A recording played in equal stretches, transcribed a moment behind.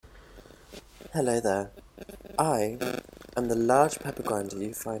Hello there. I am the large pepper grinder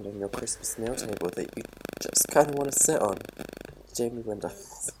you find on your Christmas meal table that you just kind of want to sit on. Jamie Winder.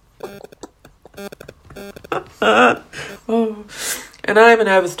 Oh. And I'm an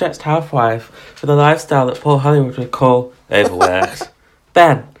overstretched housewife with a lifestyle that Paul Hollywood would call overworked.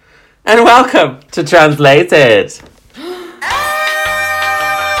 Ben, and welcome to Translated. Oh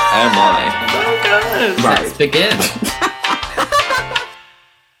my. Oh, good. Let's begin.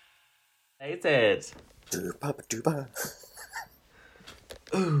 Translated. Dooba.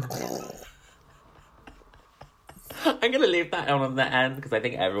 I'm going to leave that on the end because I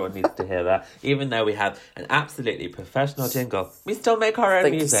think everyone needs to hear that. Even though we have an absolutely professional jingle, we still make our own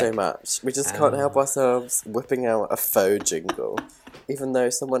Thank music. you so much. We just can't help ourselves whipping out a faux jingle. Even though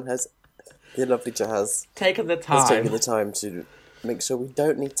someone has, the lovely Jazz, Taking the has taken time. the time to make sure we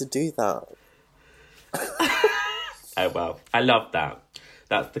don't need to do that. Oh, well, I love that.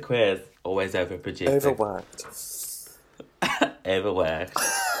 That's the quiz. Always overproducing. Overworked. Overworked.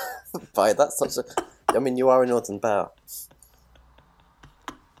 Bye, that's such a... I mean, you are a Northern Belle.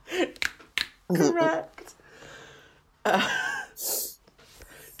 Correct.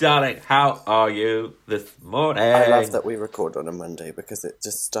 Darling, how are you this morning? I love that we record on a Monday because it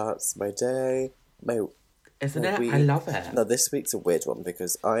just starts my day, Isn't my it? week. I love it. No, this week's a weird one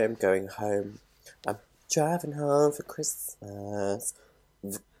because I am going home. I'm driving home for Christmas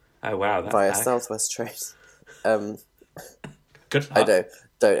Oh, wow. That's via nice. Southwest train. Good I luck.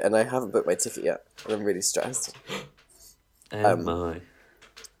 don't, and I haven't booked my ticket yet, and I'm really stressed. Oh, my.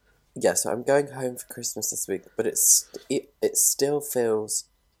 Yeah, so I'm going home for Christmas this week, but it still feels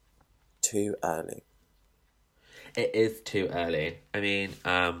too early. It is too early. I mean,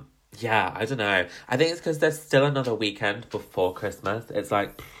 yeah, I don't know. I think it's because there's still another weekend before Christmas. It's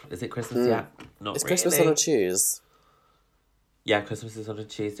like, is it Christmas yet? Not It's really. Christmas on a Tuesday. Yeah, Christmas is on a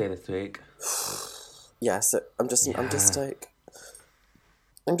Tuesday this week. Yeah, so I'm just like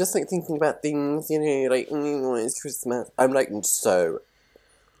thinking about things, like, it's Christmas. I'm like so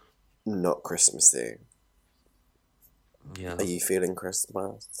not Christmassy. Yeah. Are you feeling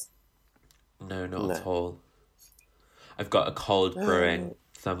Christmas? No, not No. at all. I've got a cold brewing,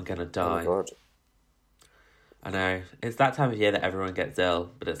 so I'm gonna Oh my die. god. I know. It's that time of year that everyone gets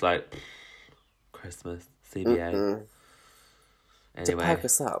ill, but it's like Christmas, CBA. To Anyway. pack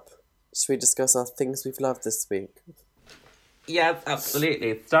us up, should we discuss our things we've loved this week? Yes,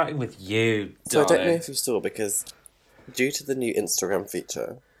 absolutely. Starting with you, So I don't know darling. if you saw, because due to the new Instagram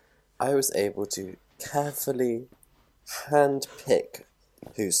feature, I was able to carefully hand-pick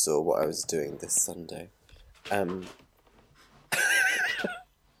who saw what I was doing this Sunday.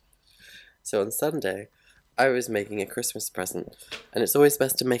 So on Sunday, I was making a Christmas present, and it's always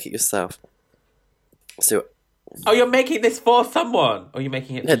best to make it yourself. So, Oh, you're making this for someone? Or are you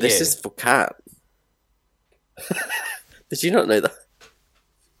making it for no, this you? is for Kat. Did you not know that?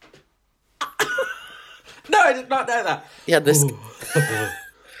 No, I did not know that. Yeah, this...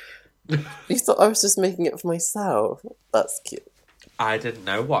 You thought I was just making it for myself? That's cute. I didn't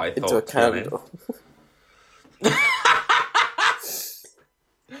know what I thought. Into a to be honest. candle.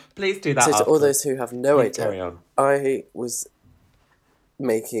 Please do that. So to all afterwards. those who have no Please carry idea, on. I was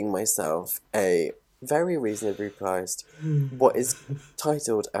making myself a very reasonably priced, what is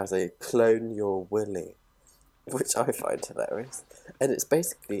titled as a Clone Your Willy, which I find hilarious. And it's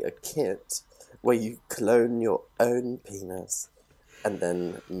basically a kit where you clone your own penis and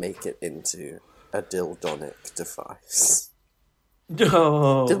then make it into a dildonic device.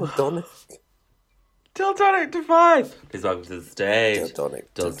 No. Dildonic? Dildonic device. Please welcome to the stage. Dildonic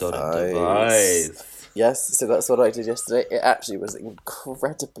Dildonic device. device. Yes, so that's what I did yesterday. It actually was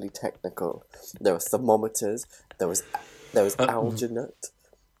incredibly technical. There were thermometers, there was alginate,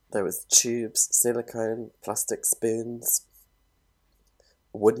 there was tubes, silicone, plastic spoons,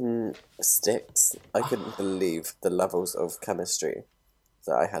 wooden sticks. I couldn't believe the levels of chemistry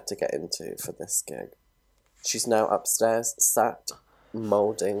that I had to get into for this gig. She's now upstairs, sat,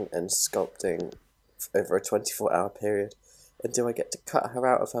 moulding and sculpting over a 24-hour period until I get to cut her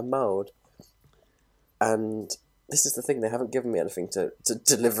out of her mould. And this is the thing, they haven't given me anything to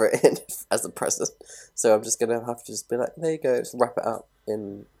deliver it in as a present. So I'm just going to have to just be like, there you go, just wrap it up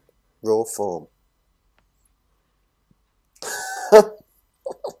in raw form.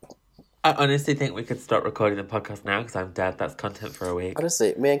 I honestly think we could start recording the podcast now because I'm dead. That's content for a week.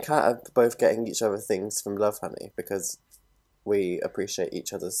 Honestly, me and Kat are both getting each other things from Love Honey because we appreciate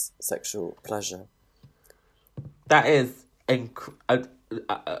each other's sexual pleasure. That is And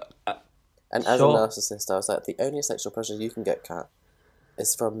as Sure. a narcissist, I was like, the only sexual pleasure you can get, Kat,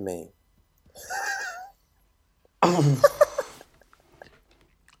 is from me.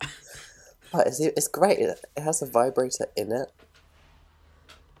 But it's great. It has a vibrator in it.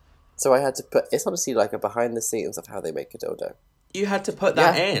 So I had to put... It's honestly like a behind the scenes of how they make a dildo. You had to put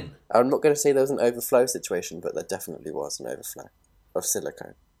that Yeah. in. I'm not going to say there was an overflow situation, but there definitely was an overflow of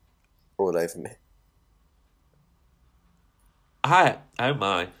silicone all over me. Oh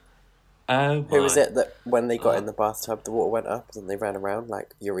my. Oh my. Who was it that when they got in the bathtub, the water went up and they ran around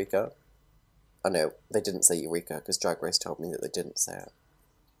like Eureka? I know, they didn't say Eureka because Drag Race told me that they didn't say it.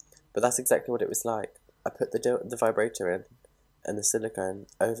 But that's exactly what it was like. I put the vibrator in and the silicone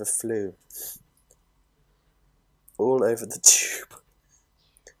overflew all over the tube.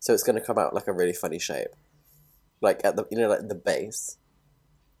 So it's going to come out like a really funny shape. Like at the, like the base.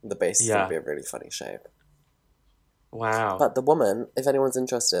 The base is going to be a really funny shape. Wow. But the woman, if anyone's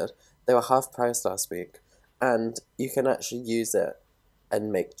interested, they were half price last week. And you can actually use it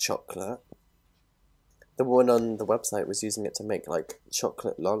and make chocolate. The woman on the website was using it to make like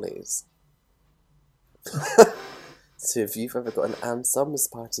chocolate lollies. So if you've ever got an Ann Summers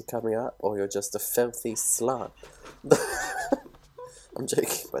party coming up, or you're just a filthy slut, I'm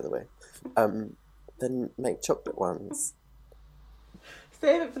joking, by the way, then make chocolate ones.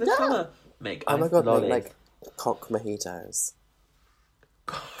 Save it for the summer. Make oh my god, lollies. make like cock mojitos.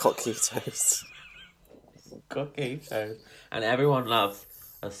 Cockitos. Cockitos. And everyone loves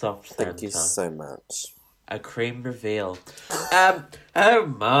a soft center. Thank you so much. A cream reveal. Oh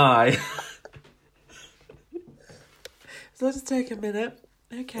my. So let's take a minute.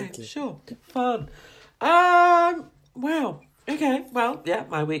 Okay, sure. Fun. Wow. Okay, well, yeah,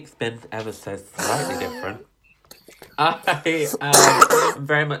 my week's been ever so slightly different. I am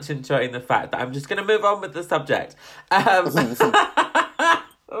very much enjoying the fact that I'm just going to move on with the subject. Oh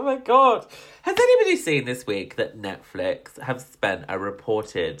my god. Has anybody seen this week that Netflix have spent a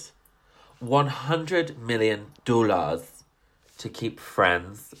reported $100 million to keep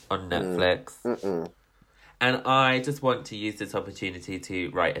Friends on Netflix? And I just want to use this opportunity to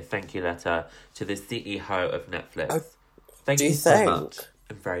write a thank you letter to the CEO of Netflix. Thank you so much.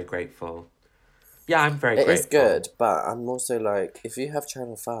 I'm very grateful. Yeah, I'm very grateful. It is good, but I'm also like, if you have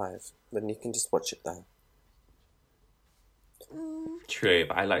Channel 5, then you can just watch it there. True,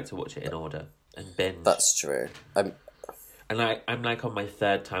 but I like to watch it in order and binge. That's true. And I'm like on my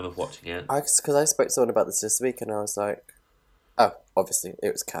third time of watching it. Because I spoke to someone about this week, and I was like, oh, obviously,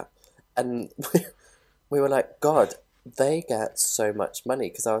 it was Kat. And we were like, God, they get so much money.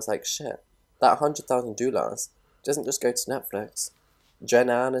 Because I was like, shit, that $100,000 doesn't just go to Netflix. Jen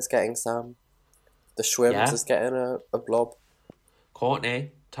Ann is getting some. The Schwims is getting a blob.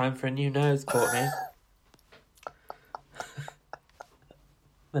 Courtney, time for a new nose, Courtney.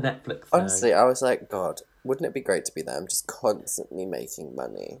 The Netflix Honestly, I was like, God, wouldn't it be great to be them, just constantly making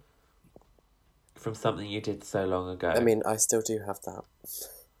money? From something you did so long ago. I mean, I still do have that.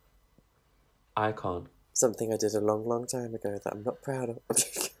 I can't. Something I did a long, long time ago that I'm not proud of.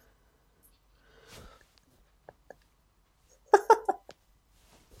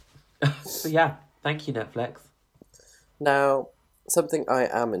 So yeah, thank you, Netflix. Now, something I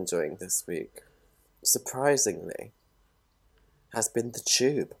am enjoying this week, surprisingly, has been the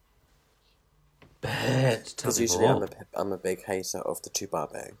tube. Because usually I'm a big hater of the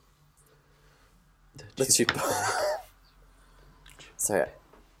tubabe. The tubabe. Sorry.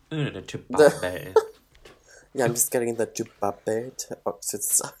 The tubabe. Yeah, I'm just getting the tubabe to Oxford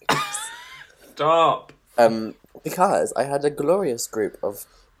size. Stop. Because I had a glorious group of...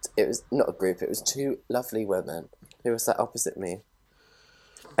 It was not a group, it was two lovely women who were sat opposite me.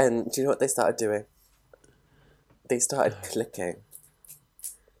 And do you know what they started doing? They started clicking.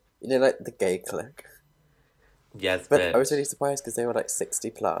 You know, like the gay click. Yes, but bitch. I was really surprised because they were like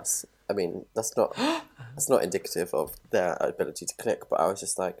 60 plus. I mean, that's not indicative of their ability to click, but I was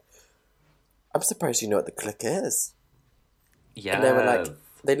just like, I'm surprised you know what the click is. Yeah. And they were like,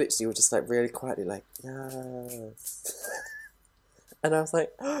 they literally were just like really quietly like, yes. And I was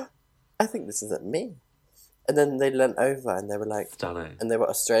like, oh, I think this isn't me. And then they leant over and they were like... Stunning. And they were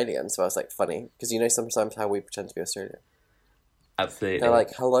Australian, so I was like, funny. Because you know sometimes how we pretend to be Australian. Absolutely. They're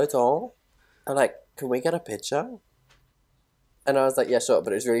like, hello, doll. I'm like, can we get a picture? And I was like, yeah, sure.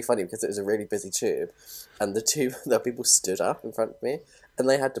 But it was really funny because it was a really busy tube. And the people stood up in front of me. And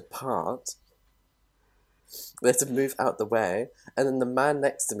they had to part. They had to move out the way. And then the man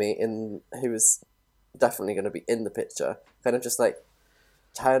next to me, who was definitely going to be in the picture, kind of just like...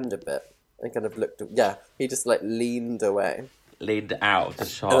 turned a bit and kind of looked... Yeah, he just, like, leaned away. Leaned out of the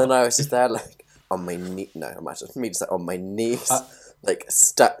shot. And then I was just there, like, on my knee... No, imagine me just, like, on my knees, like,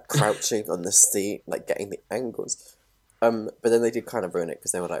 stuck, crouching on the seat, like, getting the angles. But then they did kind of ruin it,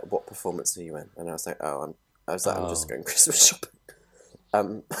 because they were like, what performance are you in? And I was like, I'm just going Christmas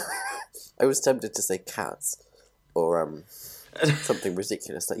shopping. I was tempted to say cats or something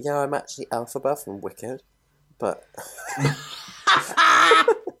ridiculous like, yeah, I'm actually Elphaba from Wicked, but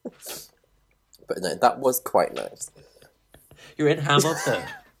but no, that was quite nice. You're in Hamilton.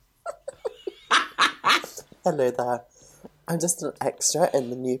 Hello there. I'm just an extra in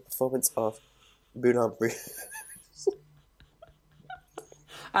the new performance of Moulin Rouge.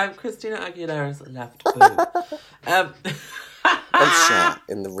 I'm Christina Aguilera's left boob. I'm Cher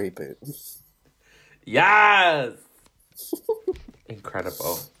in the reboot. Yes!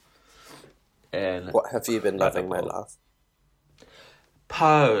 Incredible. What have you been loving, my love?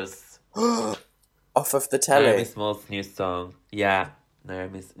 Pose. Off of the telly. Naomi Smalls' new song. Yeah.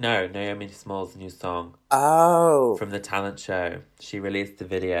 Naomi Smalls' new song. Oh. From the talent show. She released the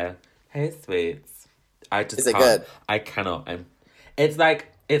video. Hey, sweets. I just Is it can't. good? I cannot. It's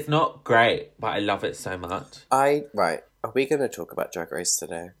like, it's not great, but I love it so much. Right. Are we going to talk about Drag Race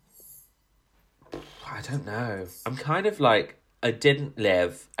today? I don't know. I'm kind of like, I didn't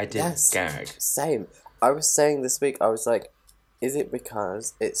gag. Same. I was saying this week, I was like, is it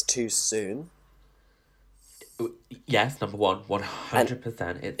because it's too soon? Yes, number one,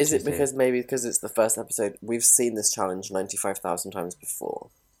 100%. Is it because maybe because it's the first episode? We've seen this challenge 95,000 times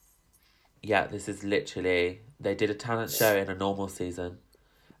before. Yeah, this is literally... They did a talent show in a normal season,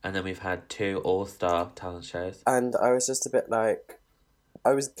 and then we've had 2 all-star talent shows. And I was just a bit like...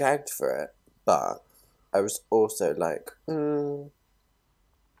 I was gagged for it, but I was also like,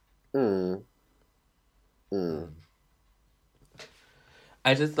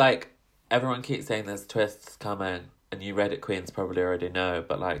 I just like... Everyone keeps saying there's twists coming, and you Reddit queens probably already know,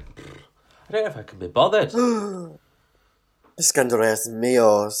 but like... I don't know if I can be bothered. Escandalosos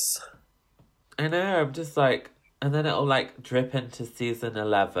míos. I know, I'm just like... And then it'll like drip into season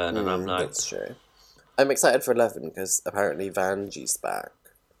 11, and I'm like... That's true. I'm excited for 11 because apparently Vanjie's back.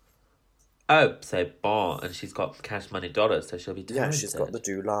 Oh, so bon, and she's got Cash Money Dollars, so she'll be talented. Yeah, she's got the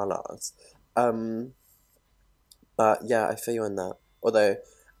doulalas. But yeah, I feel you on that. Although,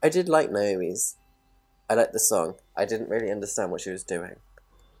 I did like Naomi's. I liked the song. I didn't really understand what she was doing.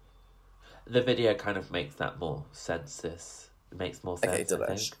 The video kind of makes that more sense. It makes more sense, Okay, I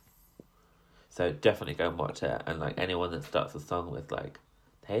think. So definitely go and watch it. And like anyone that starts a song with like,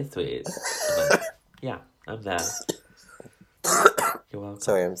 "Hey, sweet," I'm like, yeah, I'm there. You're welcome.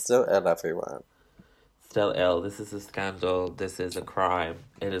 Sorry, I'm still ill, everyone. Still ill. This is a scandal. This is a crime.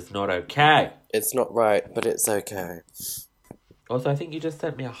 It is not okay. It's not right, but it's okay. Also, I think you just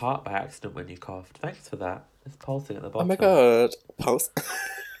sent me a heart by accident when you coughed. Thanks for that. It's pulsing at the bottom. Oh my god. Pulse.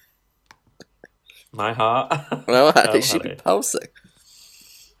 My heart. No, I Oh, think she'd be honey. pulsing.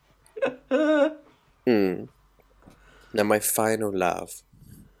 Now, my final love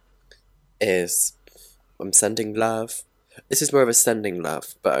is... I'm sending love. This is more of a sending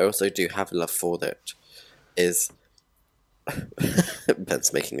love, but I also do have love for it. Is...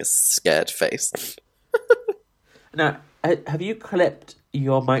 Ben's making a scared face. Now, have you clipped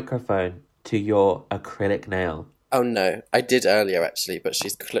your microphone to your acrylic nail? Oh no, I did earlier actually, but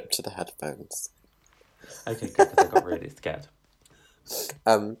she's clipped to the headphones. Okay, good, because I got really scared.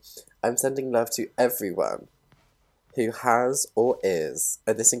 I'm sending love to everyone who has or is,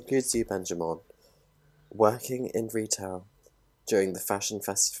 and this includes you, Benjamin, working in retail during the fashion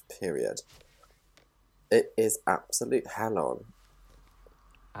festive period. It is absolute hell on.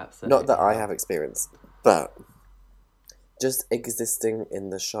 Absolutely. Not that I have experience, but just existing in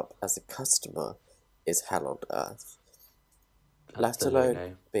the shop as a customer is hell on earth. Let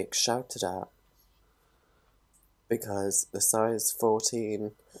alone being shouted at because the size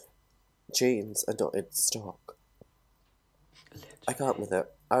 14 jeans are not in stock. Literally. I can't with it.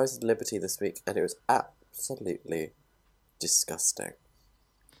 I was at Liberty this week and it was absolutely disgusting.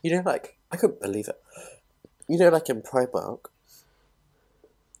 You know, like, I couldn't believe it. You know, like in Primark,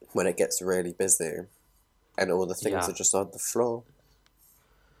 when it gets really busy and all the things are just on the floor.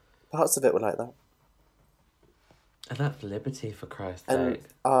 Parts of it were like that. And that's Liberty, for Christ's And sake.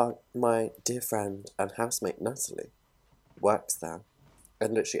 my dear friend and housemate Natalie works there.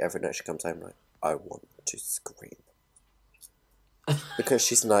 And literally every night she comes home like, I want to scream. Because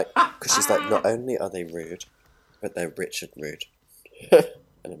she's like, not only are they rude, but they're rich and rude.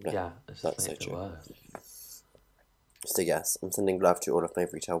 And I'm like, Yeah, it's that's so makes it true. worse. So yes, I'm sending love to all of my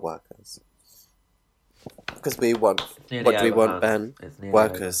retail workers. Because we want, Nearly what do we over, want, hun. Ben? It's nearly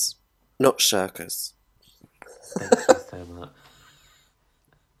Workers, not shirkers. Thank you so much.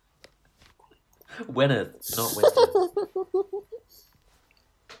 Winners, not winners.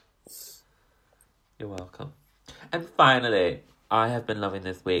 You're welcome. And finally, I have been loving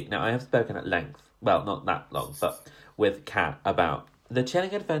this week. Now, I have spoken at length, well, not that long, but with Kat about The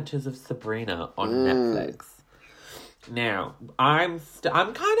Chilling Adventures of Sabrina on Netflix. Now, I'm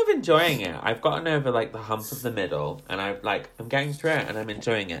kind of enjoying it. I've gotten over like the hump of the middle, and I'm getting through it, and I'm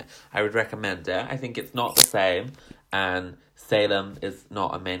enjoying it. I would recommend it. I think it's not the same, and Salem is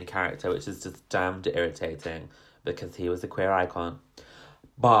not a main character, which is just damned irritating because he was a queer icon.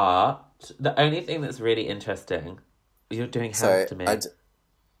 But the only thing that's really interesting, you're doing hands to me.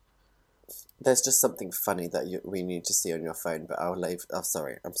 There's just something funny that we need to see on your phone, but I'll leave. Oh,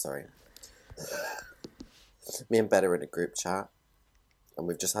 sorry. I'm sorry. Me and Ben are in a group chat, and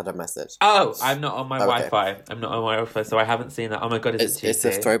we've just had a message. Oh, I'm not on my Wi-Fi. I'm not on my Wi-Fi, so I haven't seen that. Oh my god, is it Tuesday?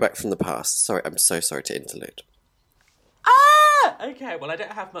 It's a throwback from the past. Sorry, I'm so sorry to interlude. Okay, well, I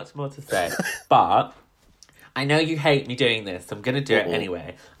don't have much more to say, but I know you hate me doing this, so I'm going to do it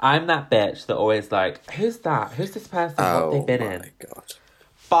anyway. I'm that bitch that always like, who's that? Who's this person? What have they been in? Oh my god.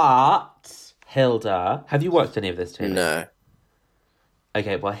 But Hilda, have you watched any of this, Jamie? No.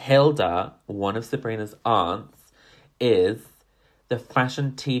 Okay, well, Hilda, one of Sabrina's aunts, is the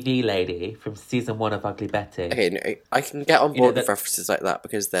fashion TV lady from season 1 of Ugly Betty. Okay, no, I can get on board with references like that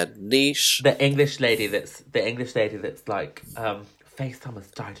because they're niche. The English lady that's like, Faye Summers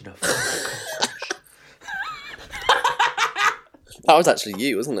died in a fire crash. That was actually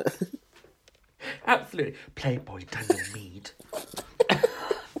you, wasn't it? Absolutely. Playboy Daniel Mead.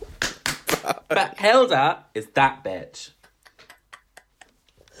 But Hilda is that bitch.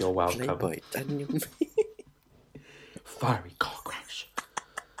 You're welcome. Playboy Daniel Mead. Fiery car crash.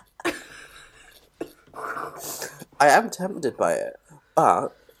 I am tempted by it,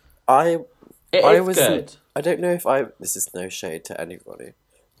 but It is good. I don't know if this is no shade to anybody.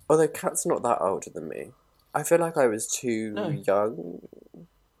 Although Kat's not that older than me. I feel like I was too young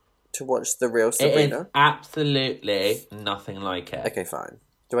to watch the real Sabrina. It is absolutely nothing like it. Okay, fine.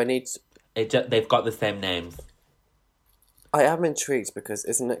 Do I need... They've got the same names. I am intrigued because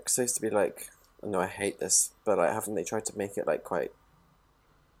isn't it supposed to be like... No, I hate this, but like, haven't they tried to make it like quite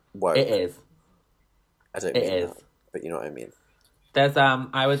woke? It is. I don't mean that, but you know what I mean. There's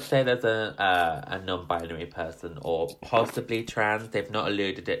I would say there's a non-binary person or possibly trans. They've not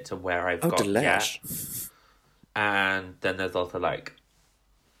alluded it to where I've got yet. And then there's also like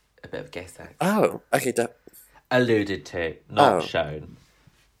a bit of gay sex. Oh, okay. Alluded to, not shown,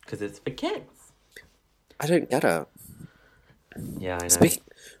 because it's for kids. I don't get it. Yeah, I know.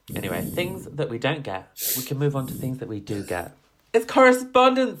 Anyway, things that we don't get, we can move on to things that we do get. It's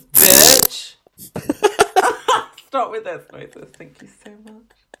correspondence, bitch! Stop with those noises. Thank you so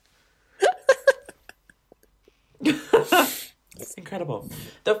much. It's incredible.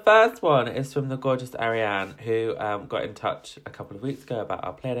 The first one is from the gorgeous Ariane, who got in touch a couple of weeks ago about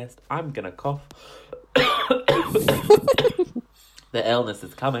our playlist. I'm gonna cough. The illness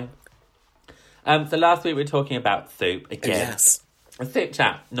is coming. So last week we were talking about soup again. Yes. A soup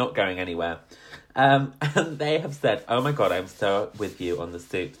chat, not going anywhere. And they have said, oh my god, I'm so with you on the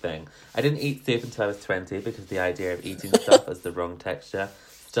soup thing. I didn't eat soup until I was 20 because the idea of eating stuff as the wrong texture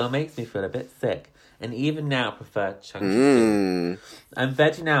still makes me feel a bit sick. And even now prefer chunky soup. I'm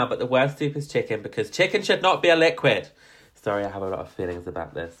veggie now, but the worst soup is chicken because chicken should not be a liquid. Sorry, I have a lot of feelings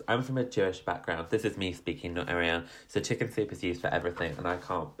about this. I'm from a Jewish background. This is me speaking, not Ariane. So chicken soup is used for everything, and I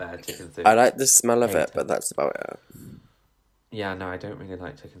can't bear chicken soup. I like the smell of it, but that's about it. Yeah, no, I don't really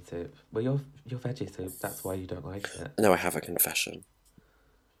like chicken soup. Well, you're veggie soup. That's why you don't like it. No, I have a confession.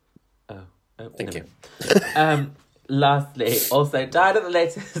 Oh thank you. Lastly, also died at the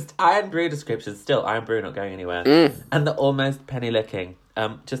latest Iron Brew description. Still, Iron Brew not going anywhere. And the almost penny licking.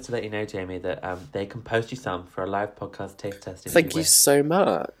 Just to let you know, Jamie, that they can post you some for a live podcast taste test. Thank you so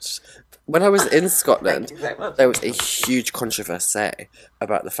much. When I was in Scotland, there was a huge controversy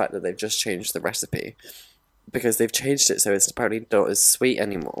about the fact that they've just changed the recipe. Because they've changed it so it's apparently not as sweet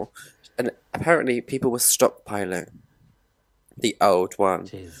anymore. And apparently people were stockpiling the old one.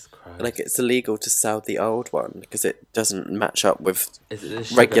 Jesus Christ. Like, it's illegal to sell the old one because it doesn't match up with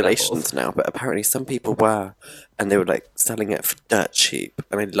levels? regulations now. But apparently some people were. And they were, like, selling it for dirt cheap.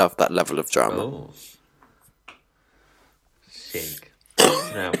 And I love that level of drama. Oh. Chic.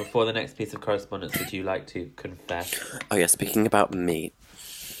 Now, before the next piece of correspondence, would you like to confess? Oh, yeah, speaking about meat.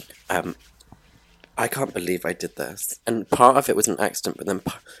 I can't believe I did this. And part of it was an accident, but then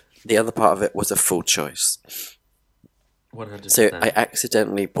the other part of it was a full choice. 100%. So I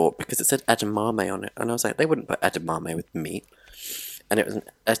accidentally bought, because it said edamame on it, and I was like, they wouldn't put edamame with meat. And it was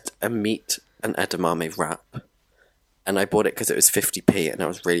a meat and edamame wrap. And I bought it because it was 50p, and I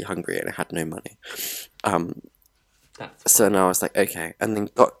was really hungry, and I had no money. So now I was like, okay. And then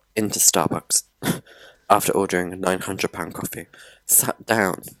got into Starbucks after ordering a £900 coffee. Sat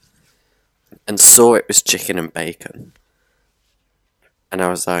down and saw it was chicken and bacon. And I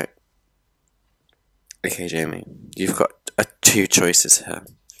was like, okay, Jamie, you've got two choices here.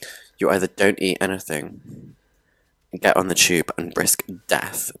 You either don't eat anything, get on the tube and risk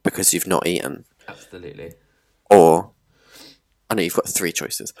death because you've not eaten, Absolutely. or, I know you've got three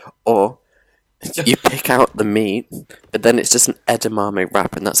choices, or you pick out the meat, but then it's just an edamame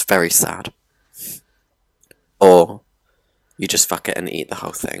wrap and that's very sad. Or you just fuck it and eat the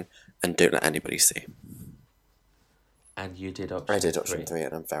whole thing and don't let anybody see. And you did option 3. I did option 3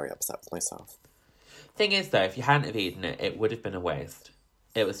 and I'm very upset with myself. Thing is, though, if you hadn't have eaten it, it would have been a waste.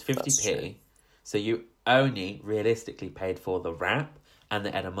 It was 50p, so you only realistically paid for the wrap and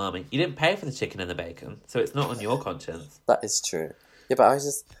the edamame. You didn't pay for the chicken and the bacon, so it's not on your conscience. That is true. Yeah, but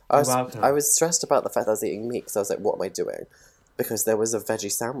I was stressed about the fact that I was eating meat because I was like, what am I doing? Because there was a veggie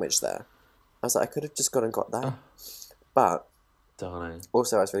sandwich there. I was like, I could have just gone and got that. But darling.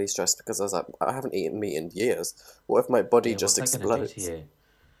 Also, I was really stressed because I was like, I haven't eaten meat in years. What if my body just explodes?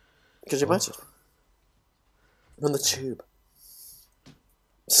 Could you imagine? On the tube.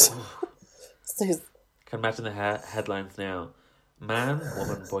 Can imagine the headlines now. Man,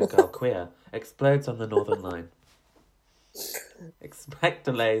 woman, boy, girl, queer explodes on the Northern Line. Expect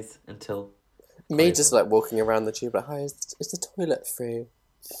delays until... Me just like walking around the tube like, hi, is the toilet free?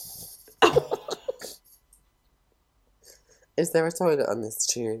 Is there a toilet on this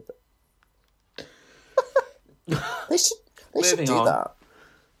tube? They should do that.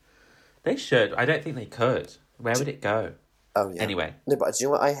 They should. I don't think they could. Where would it go? Oh, yeah. Anyway. No, but do you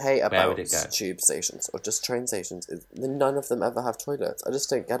know what I hate about tube stations or just train stations is none of them ever have toilets. I just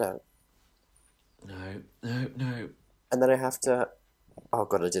don't get it. No. And then I have to... Oh,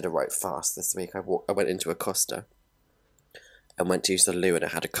 God, I did a right fast this week. I went into a Costa and went to use the loo and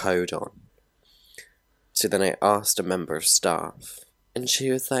it had a code on. So then I asked a member of staff and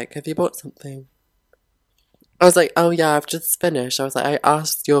she was like, have you bought something? I was like, oh yeah, I've just finished. I was like, I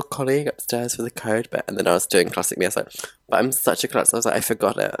asked your colleague upstairs for the code bit. And then I was doing classic me. I was like, but I'm such a klutz. I was like, I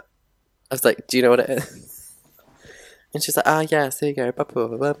forgot it. I was like, do you know what it is? And she's like, yes, here you go.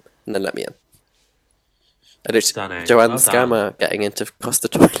 And then let me in. I literally, Joanne Scammer getting into Costa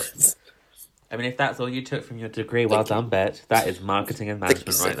toilets. I mean, if that's all you took from your degree, well done, Bet. That is marketing and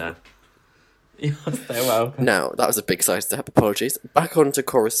management right there. You're so welcome. Now, that was a big size step. Apologies. Back on to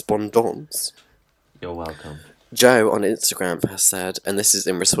correspondence. You're welcome. Joe on Instagram has said, and this is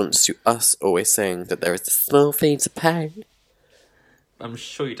in response to us always saying that there is a small fee to pay. I'm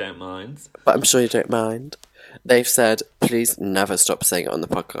sure you don't mind. But I'm sure you don't mind. They've said, please never stop saying it on the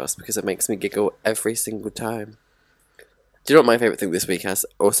podcast because it makes me giggle every single time. Do you know what my favourite thing this week has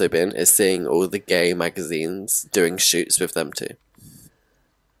also been? Is seeing all the gay magazines doing shoots with them too.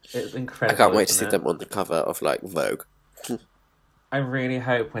 It's incredible. I can't wait to see them on the cover of, like, Vogue. I really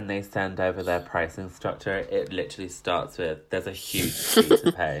hope when they send over their pricing structure, it literally starts with, there's a huge fee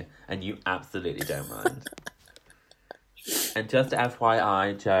to pay, and you absolutely don't mind. And just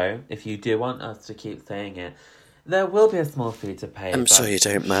FYI, Joe, if you do want us to keep saying it, there will be a small fee to pay. I'm sure you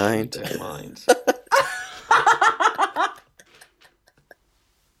don't mind. You don't mind.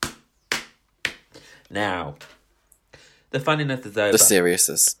 Now, the funniness is over. The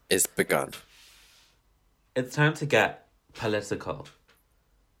seriousness is begun. It's time to get political.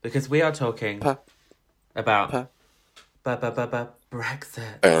 Because we are talking about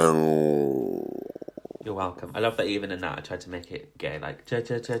Brexit. You're welcome. I love that even in that I tried to make it gay, like Gia.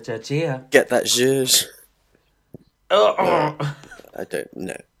 Get that zhuzh. I don't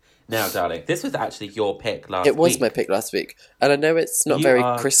know. Now, darling, this was actually your pick last week. It was my pick last week. And I know it's not very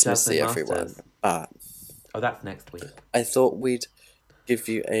Christmassy, everyone. But... Oh, that's next week. I thought we'd give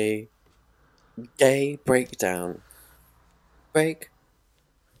you a gay breakdown. Breakdown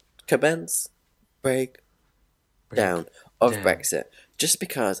of Brexit. Just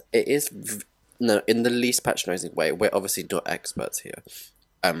because it is... No, in the least patronising way. We're obviously not experts here.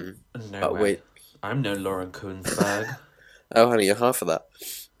 No way. I'm no Lauren Koonsberg. Oh, honey, you're half of that.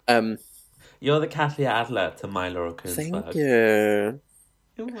 You're the Kathleen Adler to my Laura Koonsberg. Thank you.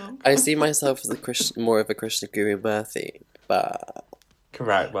 You're welcome. I see myself as more of a Krishnaguri-Murthy, but...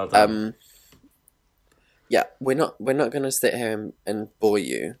 Correct, well done. Yeah, we're not going to sit here and bore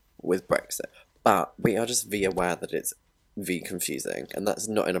you with Brexit, but we are just aware that it's confusing, and that's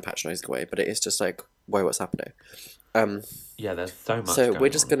not in a patronising way, but it is just like, whoa, what's happening? Yeah, there's so much So we're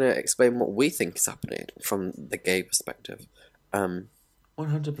just going to explain what we think is happening from the gay perspective. 100%.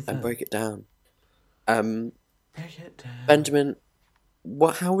 And break it down. Break it down. Benjamin,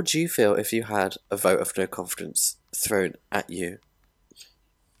 how would you feel if you had a vote of no confidence thrown at you?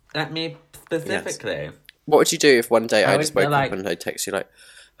 At me specifically? Yes. What would you do if one day I just woke up and I text you like,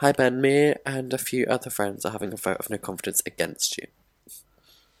 hi Ben, me and a few other friends are having a vote of no confidence against you?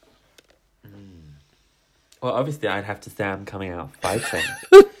 Well, obviously, I'd have to say I'm coming out fighting.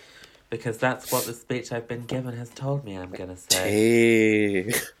 Because that's what the speech I've been given has told me I'm going to say.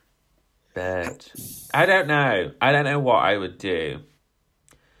 Tea. But I don't know. I don't know what I would do.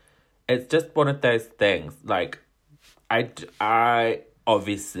 It's just one of those things. Like, I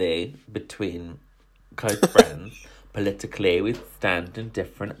obviously, between close friends, politically, we stand in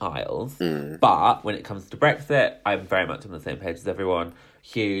different aisles. But when it comes to Brexit, I'm very much on the same page as everyone.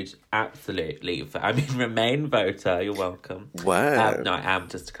 Huge, absolute leave. I mean, Remain voter. You're welcome. Wow. No, I am,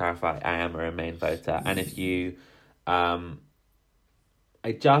 just to clarify, I am a Remain voter. And if you...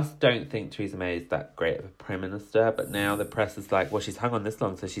 I just don't think Theresa May is that great of a Prime Minister, but now the press is like, well, she's hung on this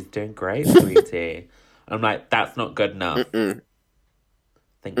long, so she's doing great, sweetie. And I'm like, that's not good enough.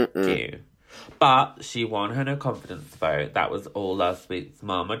 Thank you. But she won her no confidence vote. That was all last week's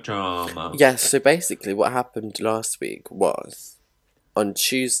mama drama. Yes, so basically what happened last week was, on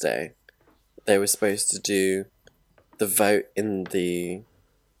Tuesday, they were supposed to do the vote in the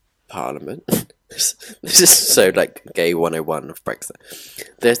Parliament. This is so, like, gay 101 of Brexit.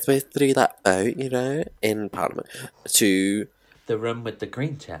 They're supposed to do that vote, you know, in Parliament to... The room with the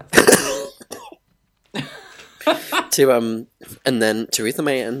green chairs. And then Theresa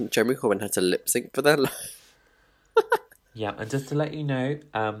May and Jeremy Corbyn had to lip sync for their life. Yeah, and just to let you know,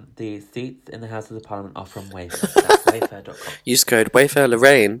 the seats in the House of the Parliament are from Wayfair. That's wayfair.com. Use code Wayfair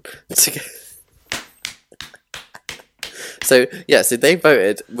Lorraine to get... So they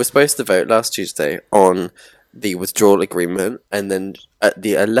were supposed to vote last Tuesday on the withdrawal agreement, and then at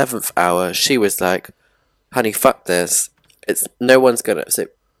the 11th hour, she was like, honey, fuck this. No one's gonna... So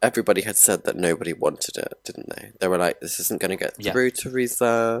everybody had said that nobody wanted it, didn't they? They were like, this isn't gonna get through,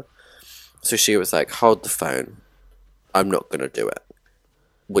 Theresa. So she was like, hold the phone. I'm not gonna do it.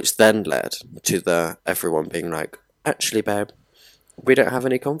 Which then led to everyone being like, actually, babe, we don't have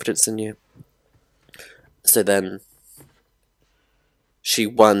any confidence in you. So then... she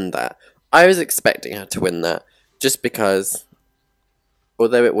won that. I was expecting her to win that just because,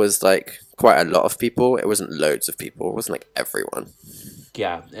 although it was like quite a lot of people, it wasn't loads of people. It wasn't like everyone.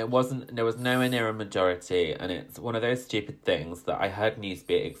 Yeah, it wasn't. There was nowhere near a majority, and it's one of those stupid things that I heard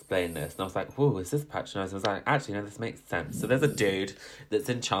Newsbeat explain this, and I was like, "Whoa, is this patronising?" I was like, "Actually, no, this makes sense." So there's a dude that's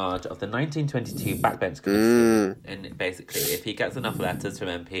in charge of the 1922 Backbench Commission, and basically, if he gets enough letters from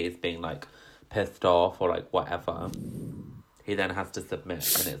MPs being like pissed off or like whatever, he then has to submit,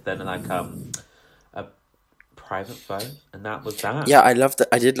 and it's then like a private vote, and that was that. Yeah, I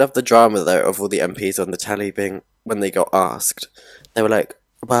did love the drama though of all the MPs on the telly being, when they got asked, they were like,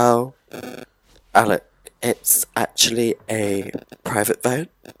 "Well, Alec, it's actually a private vote,"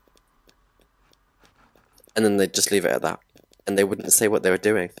 and then they'd just leave it at that, and they wouldn't say what they were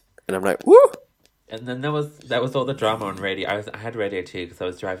doing, and I'm like, woo. And then there was all the drama on radio. I had radio too because I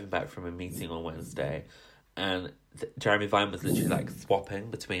was driving back from a meeting on Wednesday, and Jeremy Vine was literally like swapping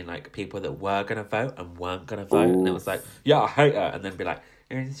between like people that were gonna vote and weren't gonna vote, and it was like, yeah, I hate her, and then be like,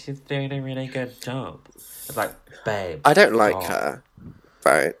 she's doing a really good job. It's like, babe, I don't like her,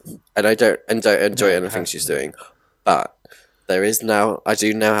 right? And I don't enjoy anything she's doing, but I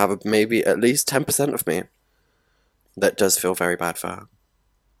do now have maybe at least 10% of me that does feel very bad for her.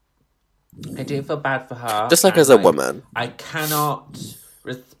 I do feel bad for her. Just like as a woman. I cannot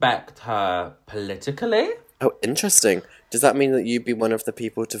respect her politically. Oh, interesting. Does that mean that you'd be one of the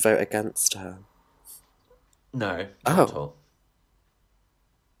people to vote against her? No, not at all.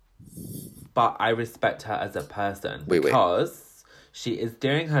 But I respect her as a person because she is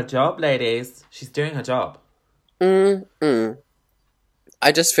doing her job, ladies. She's doing her job. I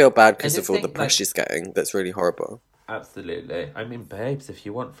just feel bad because of all the press she's getting. That's really horrible. Absolutely. I mean, babes, if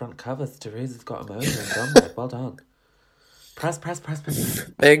you want front covers, Theresa's got them over and done with. Well done. Press.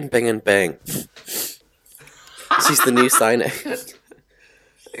 Bing, bing, and bing. She's the new signing.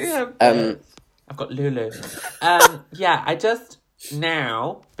 Yeah, I've got Lulu. Yeah, I just...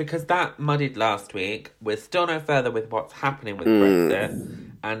 Now, because that muddied last week, we're still no further with what's happening with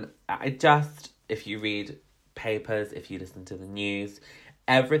Brexit. And I just, if you read papers, if you listen to the news,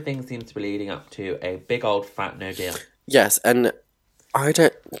 everything seems to be leading up to a big old fat no deal. Yes, and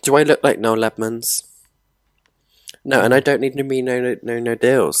do I look like Noel Edmonds? No, and I don't need to be no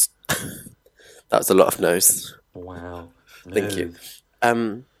deals. That's a lot of no's. Wow. Thank you.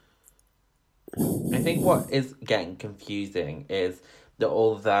 I think what is getting confusing is that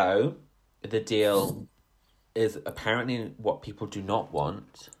although the deal is apparently what people do not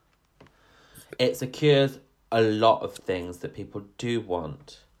want, it secures a lot of things that people do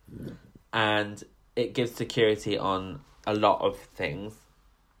want. And it gives security on a lot of things.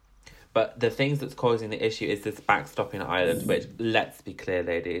 But the things that's causing the issue is this backstopping Ireland, which, let's be clear,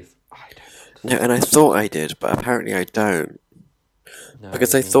 ladies, I don't understand. No, and I thought I did, but apparently I don't. No,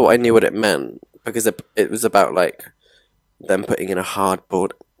 Because I me thought I neither. knew what it meant. Because it was about, like, them putting in a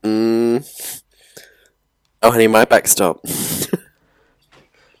hardboard. Oh, honey, my back stopped.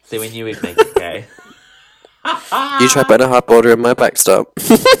 So we knew we'd make it gay. You try putting a hardboard in my back stop.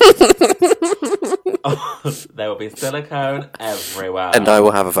 Oh, there will be silicone everywhere. And I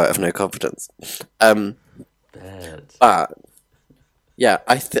will have a vote of no confidence. Bitch. But yeah,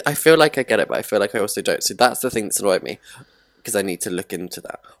 I feel like I get it, but I feel like I also don't. So that's the thing that's annoyed me, because I need to look into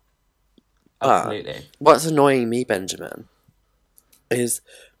that. Absolutely. What's annoying me, Benjamin, is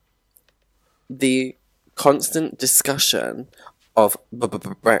the constant discussion of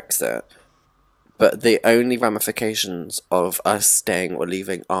Brexit, but the only ramifications of us staying or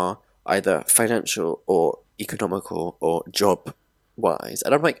leaving are either financial or economical or job wise.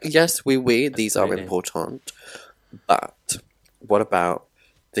 And I'm like, yes, these are Absolutely. important, but what about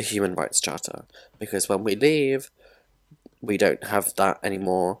the Human Rights Charter? Because when we leave, we don't have that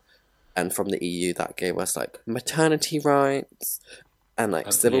anymore. And from the EU, that gave us like maternity rights and like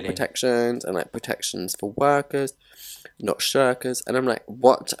civil Absolutely. protections and like protections for workers, not shirkers. And I'm like,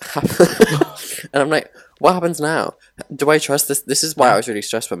 what happened? And I'm like, what happens now? Do I trust this? This is why I was really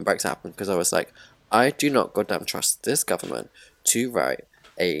stressed when Brexit happened, because I was like, I do not goddamn trust this government to write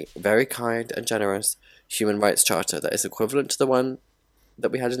a very kind and generous human rights charter that is equivalent to the one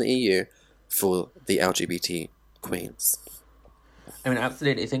that we had in the EU for the LGBT queens. I mean,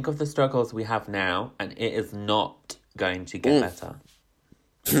 absolutely. Think of the struggles we have now, and it is not going to get better.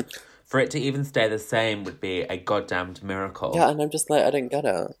 For it to even stay the same would be a goddamned miracle. Yeah, and I'm just like, I don't get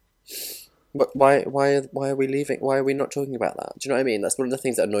it. But why are we leaving? Why are we not talking about that? Do you know what I mean? That's one of the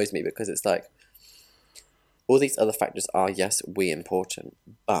things that annoys me, because it's like, all these other factors are, yes, important,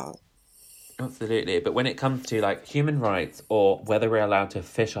 but Absolutely. But when it comes to, like, human rights or whether we're allowed to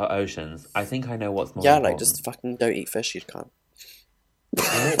fish our oceans, I think I know what's more yeah, important. like, just fucking don't eat fish, you can't.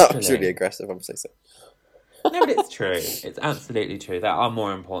 Literally. That was really aggressive, I'm so sorry. No, but it's true. It's absolutely true. There are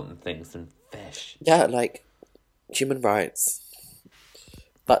more important things than fish. Yeah, like, human rights.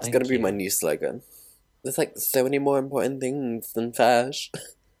 That's Thank gonna be you. my new slogan. There's like so many more important things than fish.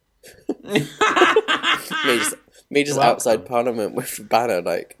 Me just You're outside welcome. Parliament with a banner,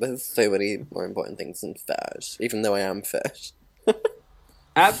 like, there's so many more important things than fish, even though I am fish.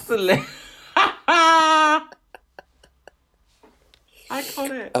 Absolutely.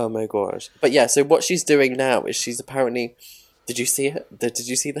 Iconic. Oh my gosh. But yeah, so what she's doing now is she's apparently... Did you see it? Did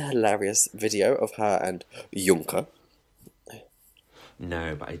you see the hilarious video of her and Juncker?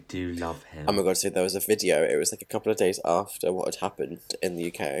 No, but I do love him. Oh my god, so there was a video, it was like a couple of days after what had happened in the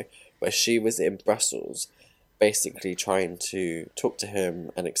UK, where she was in Brussels, basically trying to talk to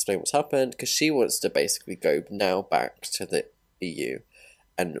him and explain what's happened, because she wants to basically go now back to the EU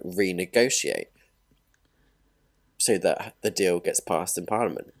and renegotiate, so that the deal gets passed in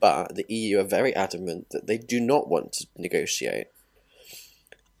Parliament. But the EU are very adamant that they do not want to negotiate,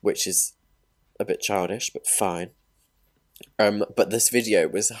 which is a bit childish, but fine. But this video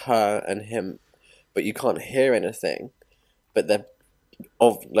was her and him, but you can't hear anything. But they're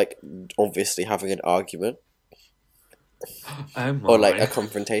obviously having an argument Oh my. or like a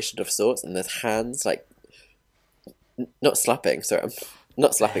confrontation of sorts, and there's hands like not slapping. Sorry,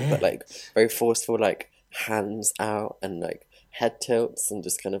 not slapping, but like very forceful, like hands out and like head tilts and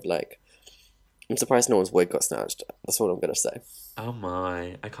just kind of like. I'm surprised no one's wig got snatched. That's all I'm gonna say. Oh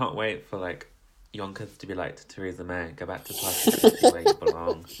my. I can't wait for, like, Yonkers to be like to Theresa May. Go back to Party City where you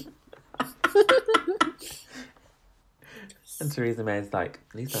belong. And Theresa May's like,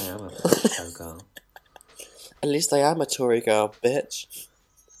 at least I am a show girl. At least I am a Tory girl, bitch.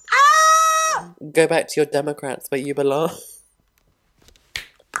 Ah! Go back to your Democrats where you belong.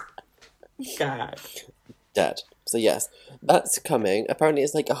 God. Dead. So yes, that's coming. Apparently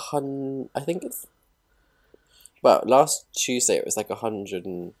it's like I think it's... Well, last Tuesday it was like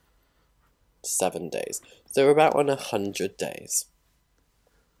 107 days. So we're about on 100 days.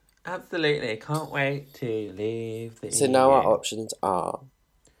 Absolutely. Can't wait to leave the So EU. now our options are...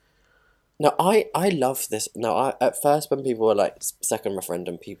 Now, I love this. Now, at first when people were like, second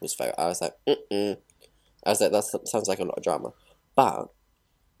referendum, people's vote, I was like, I was like, that sounds like a lot of drama. But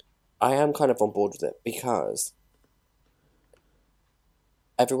I am kind of on board with it, because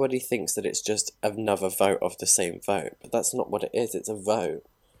everybody thinks that it's just another vote of the same vote, but that's not what it is. It's a vote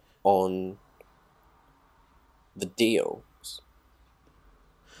on the deals,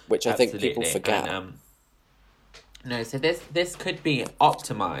 which I think people Absolutely. forget. And, no, so this could be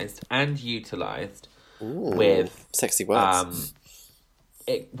optimized and utilized with Sexy words.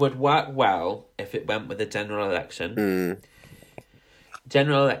 It would work well if it went with a general election.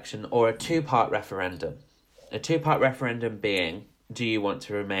 general election or a two-part referendum. A two-part referendum being, do you want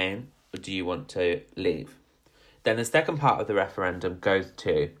to remain or do you want to leave? Then the second part of the referendum goes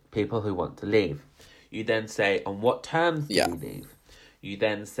to people who want to leave. You then say, on what terms do we leave? You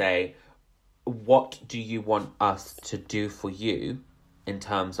then say, what do you want us to do for you in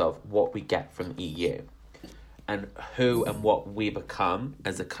terms of what we get from EU? And who and what we become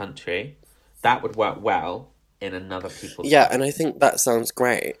as a country. That would work well in another people's... Yeah, and I think that sounds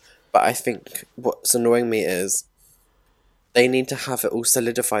great. But I think what's annoying me is they need to have it all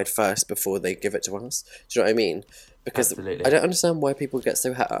solidified first before they give it to us. Do you know what I mean? Because Absolutely. I don't understand why people get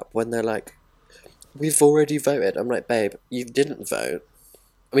so het up when they're like, we've already voted. I'm like, babe, you didn't vote.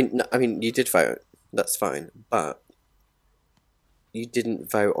 I mean, you did vote. That's fine. But you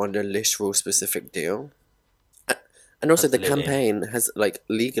didn't vote on a literal specific deal. And also Absolutely. the campaign has, like,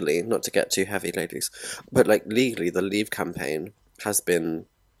 legally, not to get too heavy, ladies, but, like, legally, the Leave campaign has been,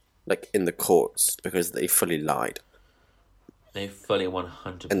 like, in the courts because they fully lied. They fully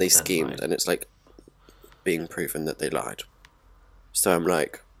 100% And they schemed, lied. and it's, like, being proven that they lied. So I'm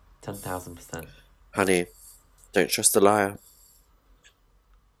like... 10,000%. Honey, don't trust the liar.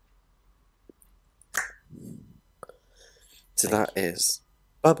 So that is...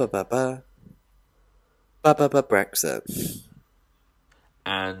 Brexit.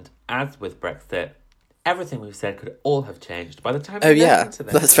 And as with Brexit, everything we've said could all have changed by the time Oh we yeah, listen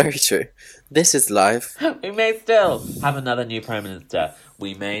to this. that's very true. This is live. We may still have another new Prime Minister.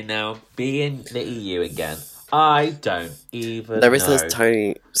 We may now be in the EU again. I don't even There is know. this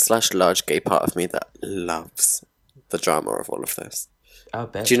tiny / large gay part of me that loves the drama of all of this. Oh,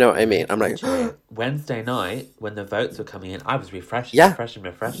 bitch. Do you know what I mean? I'm like... Literally, Wednesday night, when the votes were coming in, I was refreshing. Yeah. I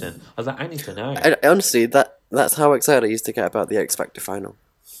was like, I need to know. And honestly, that's how excited I used to get about the X Factor final.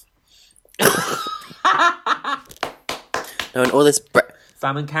 No, and all this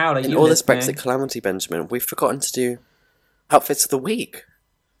Simon Cowell, are you all this listening? Brexit calamity, Benjamin, we've forgotten to do outfits of the week.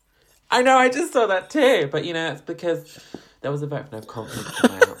 I know, I just saw that too. But, you know, it's because there was a vote for no confidence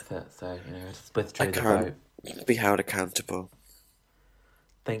in my outfit. So, you know, I just withdrew the vote. Can't be held accountable.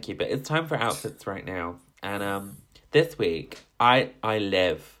 Thank you. But it's time for outfits right now. And this week, I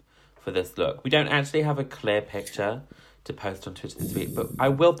live for this look. We don't actually have a clear picture to post on Twitter this week, but I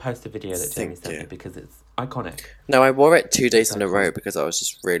will post a video that Jamie sent me because it's iconic. No, I wore it 2 days in a row because I was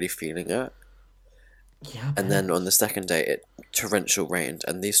just really feeling it. Yeah. And then on the second day, it torrential rained,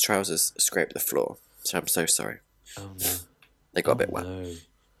 and these trousers scraped the floor. So I'm so sorry. Oh no. They got a bit wet. No.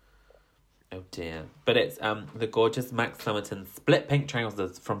 Oh dear. But it's the gorgeous Max Summerton split pink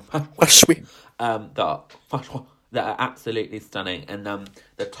trousers from Wash me. that are absolutely stunning. And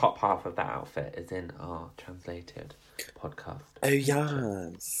the top half of that outfit is in our translated podcast. Oh,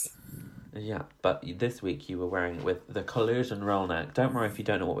 yes. Yeah, but this week you were wearing it with the collusion roll neck. Don't worry if you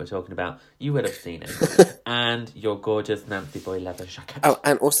don't know what we're talking about. You would have seen it. And your gorgeous Nancy Boy leather jacket. Oh,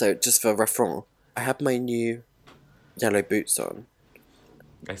 and also, just for reference, I have my new yellow boots on.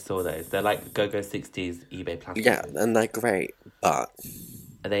 I saw those. They're like Go-Go 60s eBay plastic. Yeah, and they're great, but...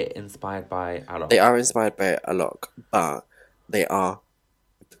 Are they inspired by Alok? They are inspired by Alok, but they are...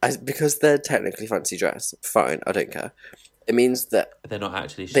 because they're technically fancy dress, fine, I don't care. It means that... They're not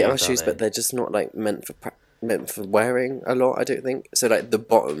actually shoes, They are shoes, they? but they're just not, like, meant for wearing a lot, I don't think. So, like, the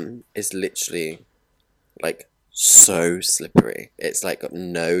bottom is literally, like, so slippery. It's, like, got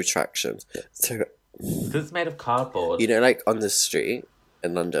no traction. So, This is made of cardboard. you know, like, on the street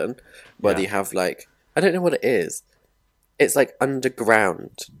in London, where Yeah. you have, like... I don't know what it is. It's, like,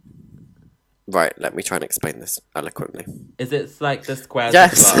 underground. Right, let me try and explain this eloquently. Is it like the squares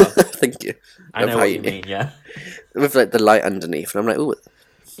Yes! of glass? Thank you. I Of know how what you mean, yeah. With, like, the light underneath. And I'm like, ooh.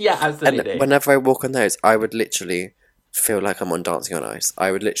 Yeah, absolutely. And whenever I walk on those, I would literally feel like I'm on Dancing on Ice.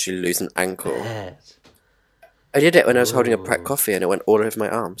 I would literally lose an ankle. Shit. I did it when I was holding a Pret Ooh. coffee and it went all over my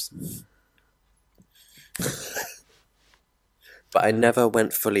arms. But I never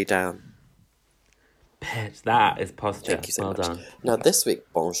went fully down. Bitch, that is posture. Thank you so well much. done. Now this week,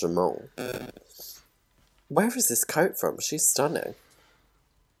 Benjamin. Where is this coat from? She's stunning.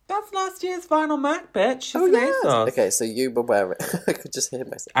 That's last year's Vinyl Mac, bitch. She's Oh, an yes. ASOS. Okay, so you were wearing it. I could just hear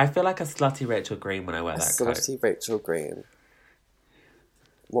myself. I feel like a slutty Rachel Green when I wear that coat. Slutty Rachel Green.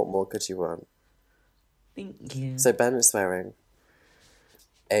 What more could you want? Thank you. So Ben is wearing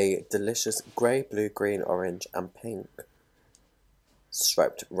a delicious grey, blue, green, orange and pink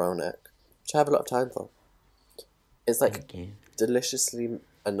striped roll neck, which I have a lot of time for. It's like Thank you. deliciously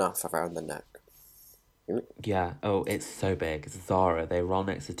enough around the neck. Yeah. Oh, it's so big. It's Zara. They roll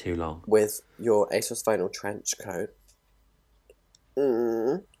next to too long. With your ASOS Vinyl trench coat.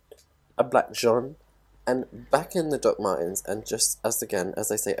 A black Jean And back in the Doc Martens, and just as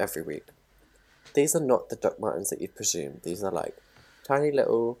I say every week, these are not the Doc Martens that you'd presume. These are like tiny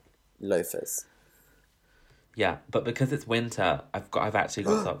little loafers. Yeah, but because it's winter, I've actually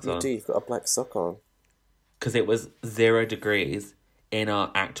got socks on. You've got a black sock on. Because it was 0 degrees in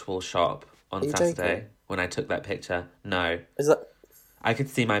our actual shop on Saturday joking? when I took that picture. No. Is that... I could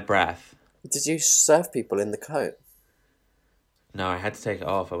see my breath. Did you serve people in the coat? No, I had to take it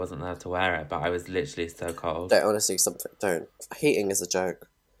off. I wasn't allowed to wear it, but I was literally so cold. Don't, honestly, don't. Heating is a joke.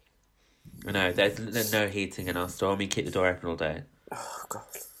 No, there's no heating in our store and we keep the door open all day. Oh, God.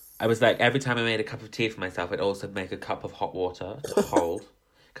 I was like, every time I made a cup of tea for myself, I'd also make a cup of hot water to hold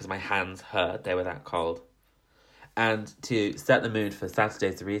because my hands hurt. They were that cold. And to set the mood for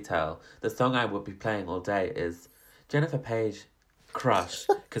Saturday's retail, the song I would be playing all day is Jennifer Page, Crush,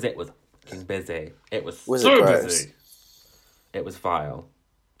 because it was fucking busy. It was so busy. It was vile.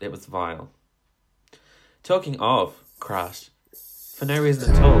 It was vile. Talking of Crush, for no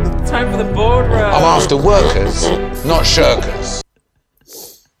reason at all, it's time for the boardroom. I'm after workers, not shirkers.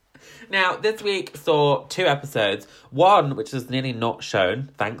 Now, this week saw 2 episodes. One, which was nearly not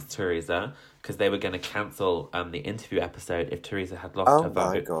shown, thanks Teresa, because they were going to cancel the interview episode if Teresa had lost her vote.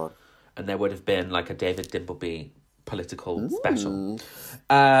 Oh my God. And there would have been like a David Dimbleby political special.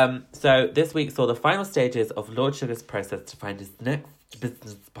 So this week saw the final stages of Lord Sugar's process to find his next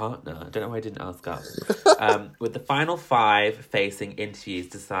business partner. I don't know why I didn't ask up. With the final 5 facing interviews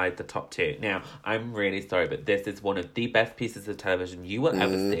decide the top 2. Now, I'm really sorry, but this is one of the best pieces of television you will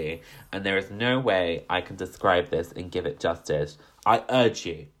ever see, and there is no way I can describe this and give it justice. I urge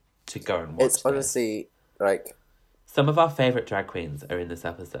you to go and watch It's honestly, like... Some of our favourite drag queens are in this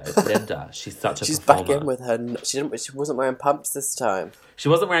episode. Linda, she's such a She's performer. back in with her... She wasn't wearing pumps this time. She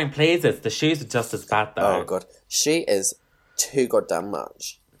wasn't wearing pleasers. The shoes are just as bad, though. Oh, God. She is too goddamn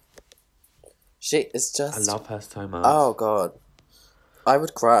much. She is just... I love her so much. Oh, God. I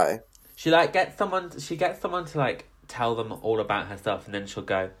would cry. She, like, gets someone to, like, tell them all about herself, and then she'll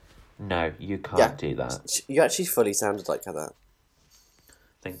go, no, you can't do that. You actually fully sounded like her there.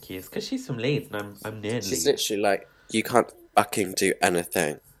 Thank you. It's because she's from Leeds, and I'm near Leeds. She's literally like, you can't fucking do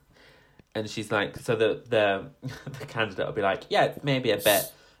anything. And she's like, so the candidate will be like, yeah, it's maybe a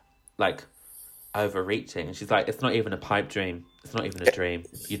bit, like, overreaching. And she's like, it's not even a pipe dream. It's not even a dream.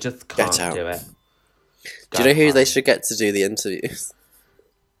 You just can't do it. Do you know who they should get to do the interviews?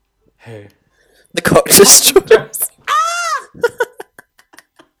 Who? The Cocktails.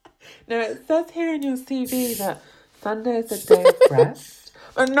 No, it says here in your CV that Sunday is a day of rest,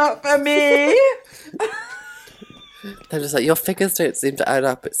 but not for me. They're just like, your figures don't seem to add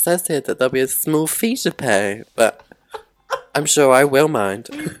up. It says here that there'll be a small fee to pay, but I'm sure I will mind.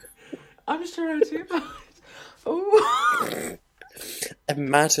 I'm sure I do mind. Ooh.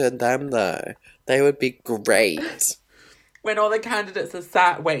 Imagine them, though. They would be great. When all the candidates are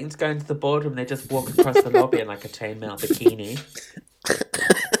sat waiting to go into the boardroom, they just walk across the lobby in like a chainmail bikini.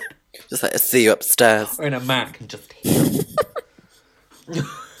 Just like, I see you upstairs. Or in a Mac and just heal.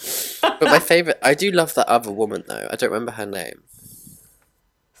 But my favourite... I do love that other woman, though. I don't remember her name.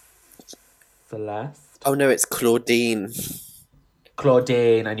 Celeste? Oh, no, it's Claudine.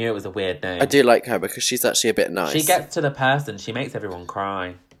 Claudine. I knew it was a weird name. I do like her because she's actually a bit nice. She gets to the person. She makes everyone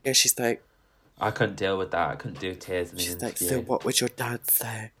cry. Yeah, she's like... I couldn't deal with that. I couldn't do tears in the interview. Like, so what would your dad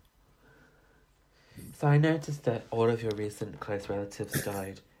say? So I noticed that all of your recent close relatives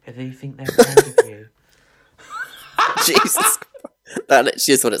died. And do you think they're proud of you? Jesus. That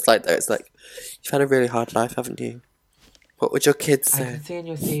literally is what it's like, though. It's like, you've had a really hard life, haven't you? What would your kids I say? can see in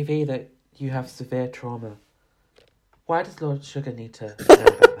your CV that you have severe trauma. Why does Lord Sugar need to know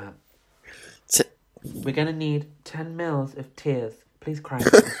about that? We're going to need 10 mils of tears. Please cry into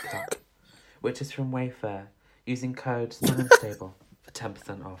this cup. Which is from Wayfair. Using code SUNUNSTABLE for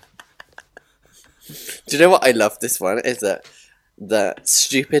 10% off. Do you know what I love this one? Is that the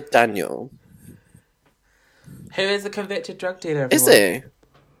stupid Daniel. Who is a convicted drug dealer, everyone. Is he?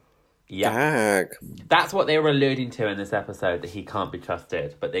 Yeah. Gag. That's what they were alluding to in this episode, that he can't be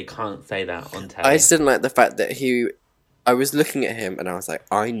trusted. But they can't say that on telly. I just didn't like the fact that I was looking at him and I was like,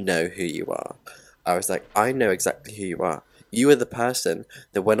 I know who you are. I was like, I know exactly who you are. You are the person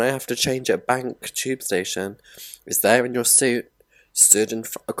that when I have to change at Bank tube station is there in your suit, stood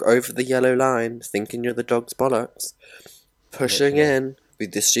over the yellow line, thinking you're the dog's bollocks, pushing in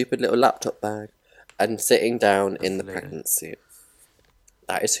with this stupid little laptop bag and sitting down in the pregnant suit.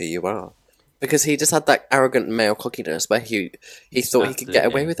 That is who you are. Because he just had that arrogant male cockiness where he thought he could get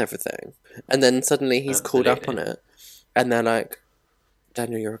away with everything. And then suddenly he's called up on it. And they're like,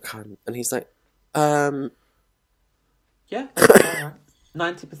 Daniel, you're a cunt. And he's like, Yeah, that's alright.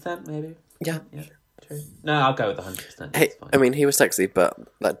 90% maybe. Yeah. Yeah, true. No, I'll go with 100%. Hey, It's fine. I mean, he was sexy, but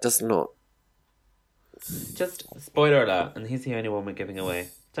that does not. Just spoiler alert, and he's the only one we're giving away.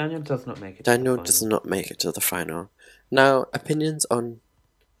 Daniel does not make it. Daniel to the does final. not make it to the final. Now, opinions on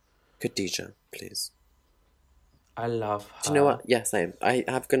Khadija, please. I love her. Do you know what? Yeah, same. I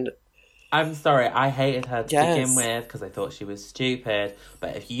have gone. I'm sorry, I hated her to Yes. begin with because I thought she was stupid.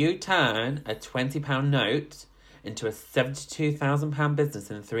 But if you turn a £20 note into a £72,000 business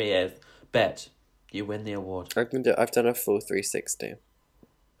in 3 years, bet you win the award. I've done a full 360.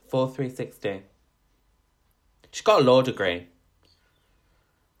 Full 360. She's got a law degree.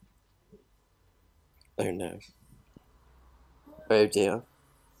 Oh no. Oh dear.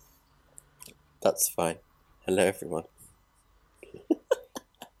 That's fine. Hello, everyone.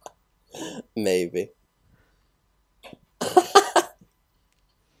 Maybe.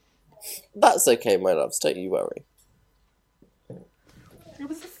 That's okay, my loves. Don't you worry. It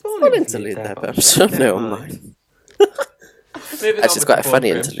was a small Fun interlude interlude there, but but I'm sure no one mind. Moving on Actually, it's with quite the a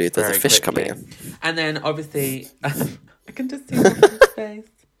funny boardroom interlude. There's a very fish quickly. coming in. And then, obviously, I can just see his face.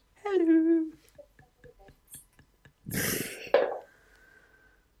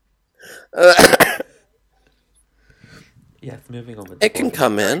 Hello. Yes, moving on with the It can boardroom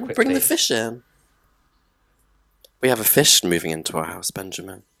come very in. Bring quickly. the fish in. We have a fish moving into our house,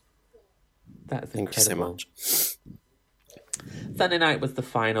 Benjamin. That's Thank you so incredible. much. Sunday night was the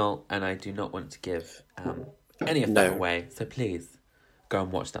final, and I do not want to give any of No. that away. So please go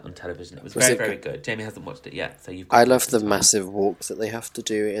and watch that on television. It was Was very, it very good? good. Jamie hasn't watched it yet, so you've got I to love watch the it. massive walks that they have to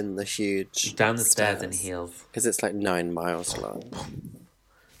do in the huge Down the stairs in heels. because it's like 9 miles long.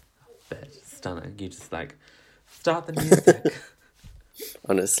 But stunning. You just like start the music.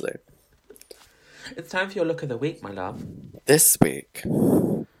 Honestly, It's time for your look of the week, my love. this week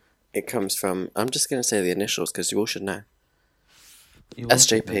it comes from. I'm just going to say the initials because you all should know. You will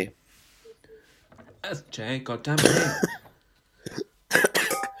see SJP. me. SJ, goddamn it.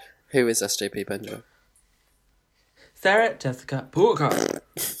 Who is SJP, Benjamin? Sarah Jessica Parker.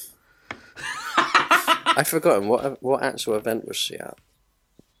 I've forgotten what actual event was she at?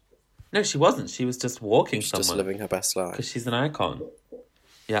 No, she wasn't. She was just walking She's just somewhere. living her best life. Because she's an icon.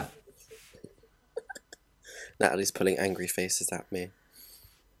 Yeah. Natalie's pulling angry faces at me.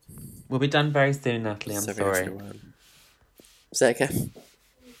 We'll be done very soon, Natalie. I'm Sorry, sorry. everyone. Say it again.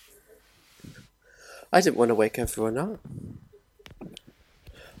 I didn't want to wake everyone up.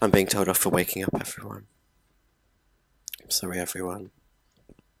 I'm being told off for waking up everyone. I'm sorry, everyone.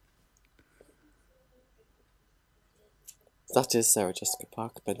 That is Sarah Jessica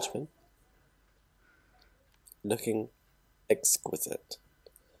Parker, Benjamin. Looking exquisite.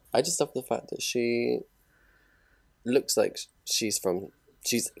 I just love the fact that she looks like she's filming.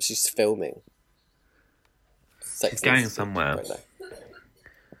 Sex She's going and the City somewhere. right now.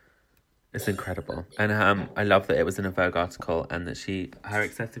 It's incredible. And I love that it was in a Vogue article and that her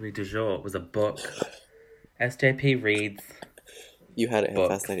accessory du jour was a book. SJP reads. You had it here,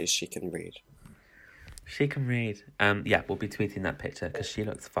 Book. First Lady. She can read. She can read. Yeah, we'll be tweeting that picture because she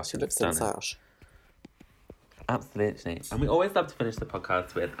looks fucking She looks in stunning. sash. Absolutely. And we always love to finish the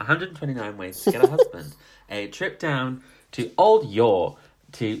podcast with 129 ways to get a husband. A trip down to old yore,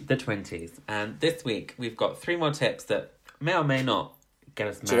 to the 20s. And this week we've got 3 more tips that may or may not get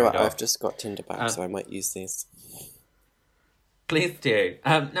us married Do you know what? off. I've just got Tinder back, so I might use these. Please do.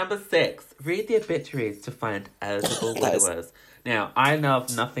 Number 6, read the obituaries to find eligible That is- widowers. Now, I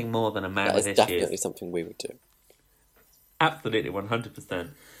love nothing more than a man That with is issues. definitely something we would do. Absolutely, 100%.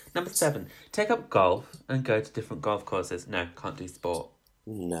 Number 7, take up golf and go to different golf courses. No, can't do sport.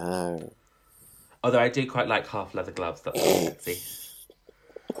 No. Although I do quite like half leather gloves. That's quite sexy.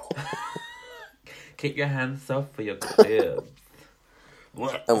 Keep your hands soft for your clubs.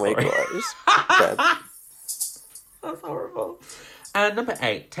 Oh my gosh. Dead. That's horrible. And number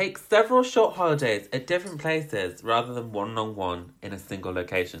 8, take several short holidays at different places rather than one-on-one in a single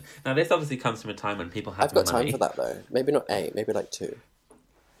location. Now, this obviously comes from a time when people have I've got money. time for that though. Maybe not 8, maybe like 2.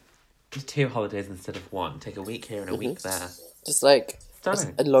 2 holidays instead of 1. Take a week here and a week there. Just like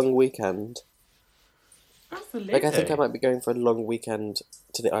Stunning. a long weekend. Absolutely. Like I think I might be going for a long weekend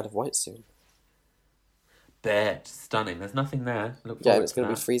to the Isle of Wight soon. Bet. Stunning. There's nothing there. Look Yeah, forward and it's going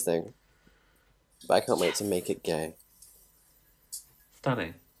to to be freezing. But I can't wait to make it gay.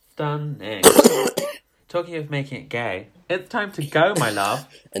 Stunning. Stunning. Talking of making it gay, it's time to go, my love.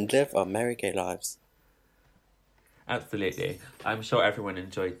 And live our merry gay lives. Absolutely. I'm sure everyone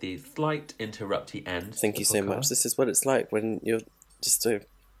enjoyed the slight interrupty end. Thank you so much. This is what it's like when you're just so...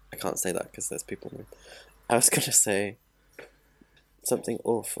 I can't say that because there's people in. I was going to say something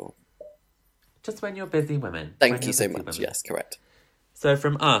awful. Just when you're busy women. Thank When you you're so busy much. women. Yes, correct. So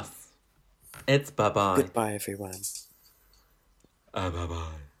from us, It's bye-bye. Goodbye, everyone.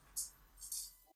 Bye-bye.